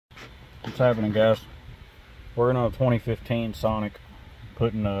What's happening, guys? Working on a 2015 Sonic,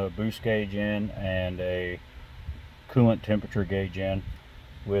 putting a boost gauge in and a coolant temperature gauge in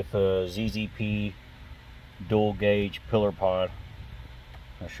with a ZZP dual gauge pillar pod.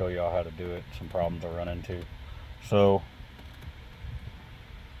 I'll show y'all how to do it, some problems I run into. So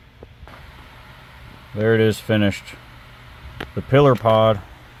there it is, finished. The pillar pod,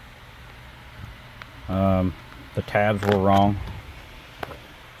 the tabs were wrong.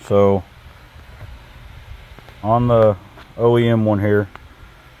 So on the OEM one here,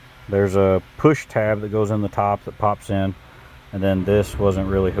 there's a push tab that goes in the top that pops in, and then this wasn't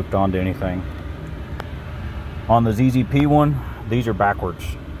really hooked onto anything. On the ZZP one, these are backwards,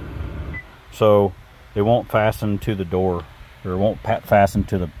 so it won't fasten to the door, or it won't fasten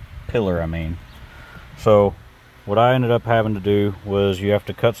to the pillar, I mean. So what I ended up having to do was, you have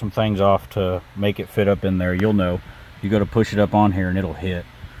to cut some things off to make it fit up in there. You'll know, you got to push it up on here and it'll hit.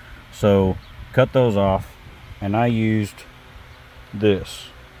 So cut those off, and I used this,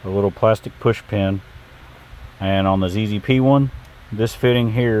 a little plastic push pin. And on the ZZP one, this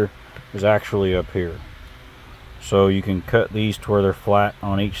fitting here is actually up here. So you can cut these to where they're flat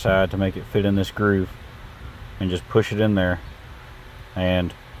on each side to make it fit in this groove, and just push it in there.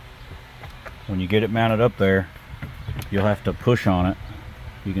 And when you get it mounted up there, you'll have to push on it.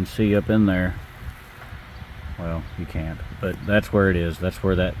 You can see up in there, well, you can't, but that's where it is. That's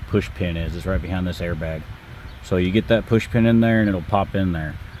where that push pin is. It's right behind this airbag. So you get that push pin in there and it'll pop in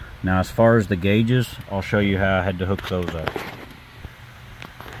there. Now, as far as the gauges, I'll show you how I had to hook those up.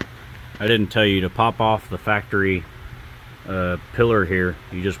 I didn't tell you to pop off the factory pillar here.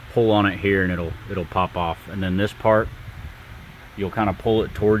 You just pull on it here and it'll pop off. And then this part, you'll kind of pull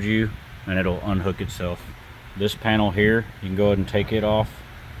it towards you and it'll unhook itself. This panel here, you can go ahead and take it off.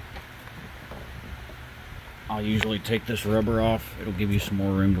 I'll usually take this rubber off. It'll give you some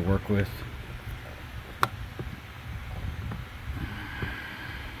more room to work with.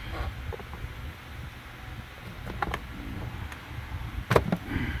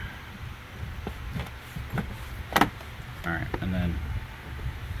 Alright, and then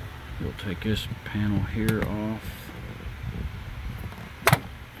you'll take this panel here off.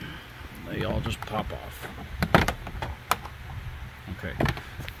 They all just pop off. Okay,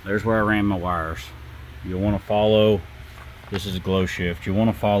 there's where I ran my wires. You'll want to follow, this is a glow shift, you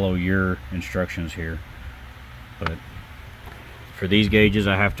want to follow your instructions here. But for these gauges,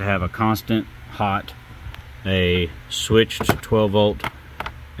 I have to have a constant hot, a switched 12 volt,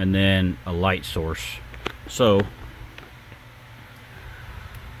 and then a light source. So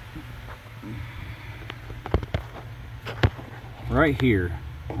right here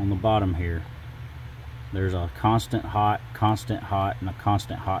on the bottom here, there's a constant hot, and a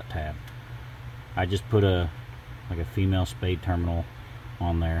constant hot tab. I just put like a female spade terminal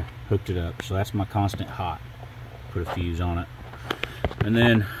on there, hooked it up, so that's my constant hot. Put a fuse on it. And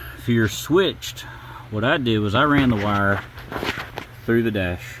then for your switched, what I did was I ran the wire through the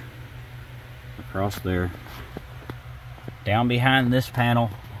dash, across there, down behind this panel,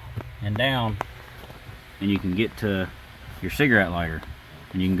 and down, and you can get to your cigarette lighter,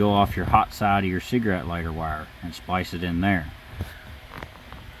 and you can go off your hot side of your cigarette lighter wire and splice it in there.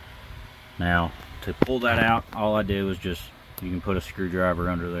 Now, to pull that out, all I did was just, you can put a screwdriver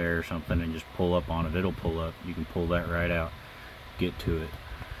under there or something and just pull up on it. It'll pull up. You can pull that right out, get to it.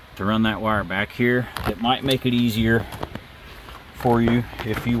 To run that wire back here, it might make it easier for you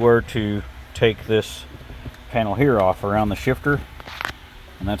if you were to take this panel here off around the shifter,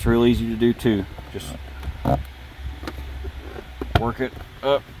 and that's real easy to do too. Just work it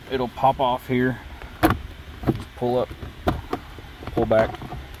up, it'll pop off here. Just pull up, pull back.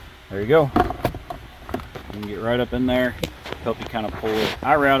 There you go. You can get right up in there, help you kind of pull it.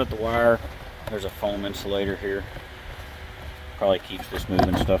 I routed the wire. There's a foam insulator here. Probably keeps this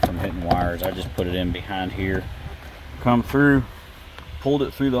moving stuff from hitting wires. I just put it in behind here. Come through, pulled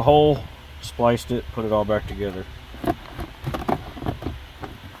it through the hole, spliced it, put it all back together.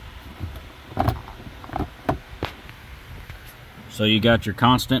 So you got your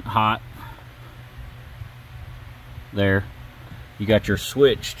constant hot there. You got your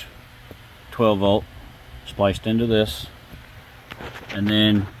switched 12 volt spliced into this, and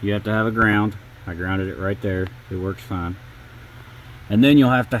then you have to have a ground. I grounded it right there. It works fine. And then you'll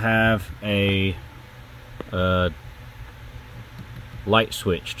have to have a light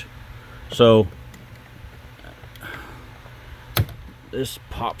switched. So this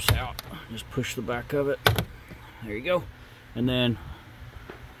pops out. Just push the back of it. There you go. And then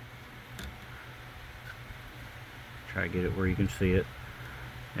try to get it where you can see it.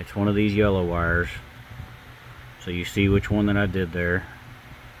 It's one of these yellow wires. So you see which one that I did there.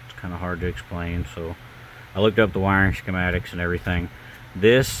 It's kind of hard to explain, so I looked up the wiring schematics and everything.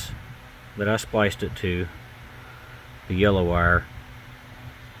 This that I spliced it to, the yellow wire,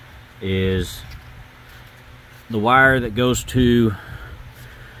 is the wire that goes to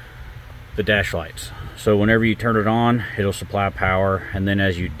the dash lights. So whenever you turn it on, it'll supply power, and then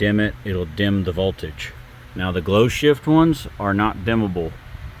as you dim it, it'll dim the voltage. Now the glow shift ones are not dimmable.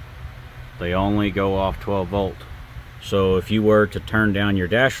 They only go off 12 volt. So if you were to turn down your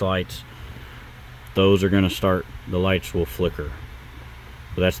dash lights, those are going to start, the lights will flicker.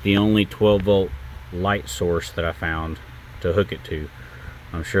 But that's the only 12 volt light source that I found to hook it to.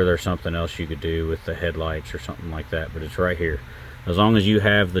 I'm sure there's something else you could do with the headlights or something like that, but it's right here. As long as you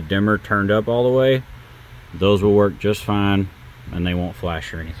have the dimmer turned up all the way, those will work just fine and they won't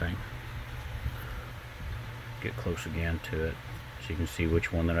flash or anything. Get close again to it so you can see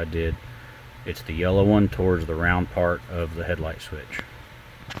which one that I did. It's the yellow one towards the round part of the headlight switch.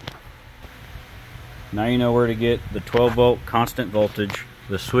 Now you know where to get the 12 volt constant voltage,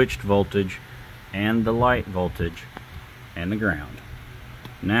 the switched voltage, and the light voltage, and the ground.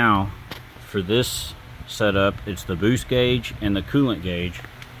 Now for this setup, it's the boost gauge and the coolant gauge.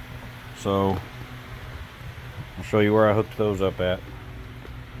 So I'll show you where I hooked those up at.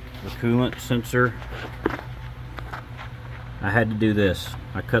 The coolant sensor, I had to do this.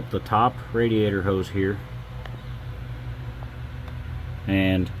 I cut the top radiator hose here,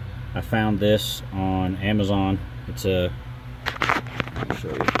 and I found this on Amazon. It's a, I'll show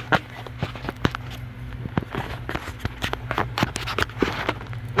you.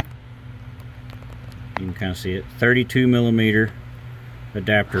 You can kind of see it. 32 millimeter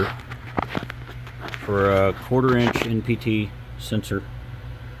adapter for a 1/4 inch NPT sensor.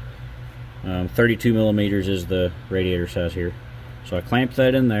 32 millimeters is the radiator size here. So I clamped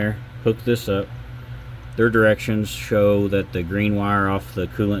that in there, hooked this up. Their directions show that the green wire off the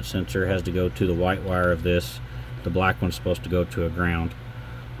coolant sensor has to go to the white wire of this. The black one's supposed to go to a ground.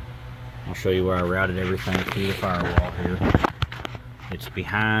 I'll show you where I routed everything through the firewall here. It's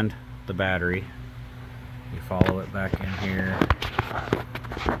behind the battery. You follow it back in here,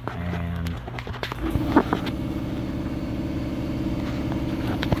 and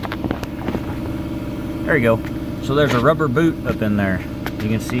there you go. So there's a rubber boot up in there. You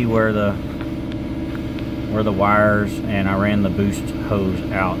can see where the wires, and I ran the boost hose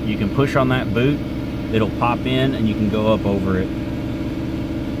out. You can push on that boot, it'll pop in and you can go up over it.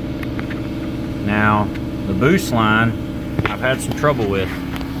 Now the boost line I've had some trouble with.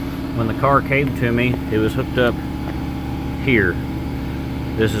 When the car came to me, it was hooked up here.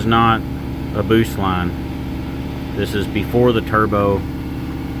 This is not a boost line. This is before the turbo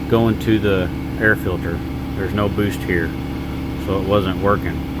going to the air filter. There's no boost here, so it wasn't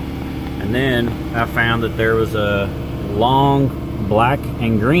working. And then I found that there was a long black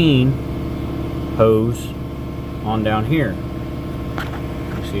and green hose on down here.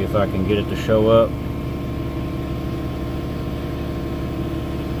 Let's see if I can get it to show up.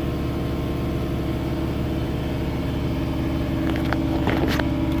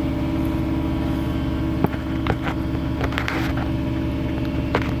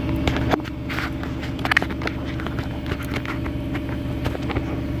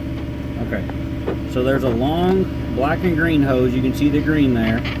 So there's a long black and green hose. You can see the green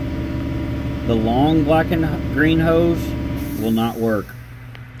there. The long black and green hose will not work.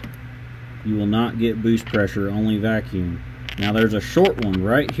 You will not get boost pressure, only vacuum. Now there's a short one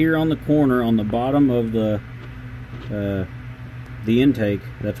right here on the corner on the bottom of the intake.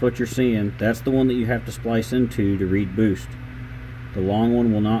 That's what you're seeing. That's the one that you have to splice into to read boost. The long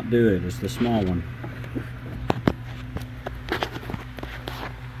one will not do it. It's the small one.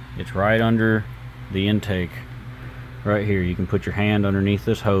 It's right under the intake right here. You can put your hand underneath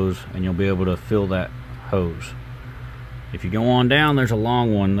this hose and you'll be able to fill that hose. If you go on down, there's a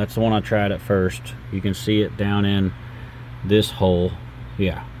long one. That's the one I tried at first. You can see it down in this hole.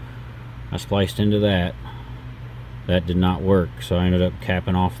 Yeah, I spliced into that. That did not work, so I ended up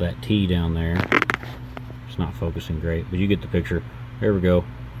capping off that T down there. It's not focusing great, but you get the picture. There we go.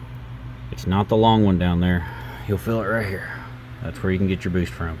 It's not the long one down there. You'll feel it right here. That's where you can get your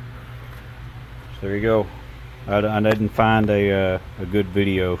boost from. There you go. I didn't find a good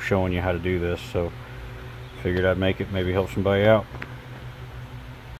video showing you how to do this, so figured I'd make it, maybe help somebody out.